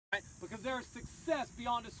right? Because there is success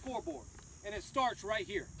beyond the scoreboard, and it starts right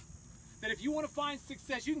here. That if you want to find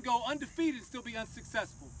success, you can go undefeated and still be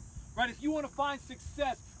unsuccessful, right? If you want to find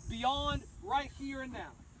success beyond right here and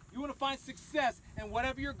now, you want to find success in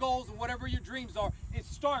whatever your goals and whatever your dreams are, it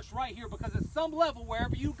starts right here, because at some level,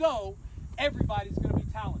 wherever you go, everybody's going to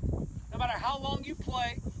be talented. No matter how long you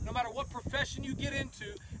play, no matter what profession you get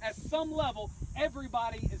into, at some level,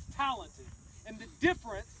 everybody is talented. And the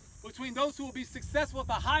difference between those who will be successful at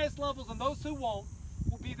the highest levels and those who won't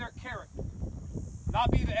will be their character.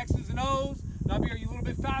 Not be the X's and O's, not be, are you a little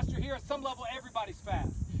bit faster here? At some level, everybody's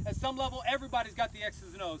fast. At some level, everybody's got the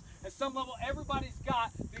X's and O's. At some level, everybody's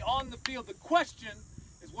got the on the field. The question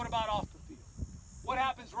is, what about off the field? What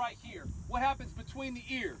happens right here? What happens between the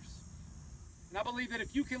ears? And I believe that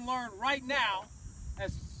if you can learn right now,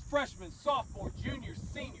 as freshmen, sophomores, juniors,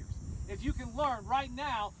 seniors, if you can learn right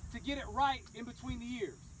now to get it right in between the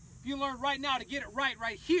ears, if you learn right now to get it right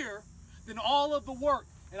here, then all of the work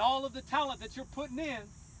and all of the talent that you're putting in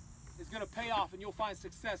is going to pay off, and you'll find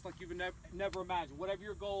success like you've never imagined. Whatever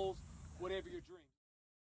your goals,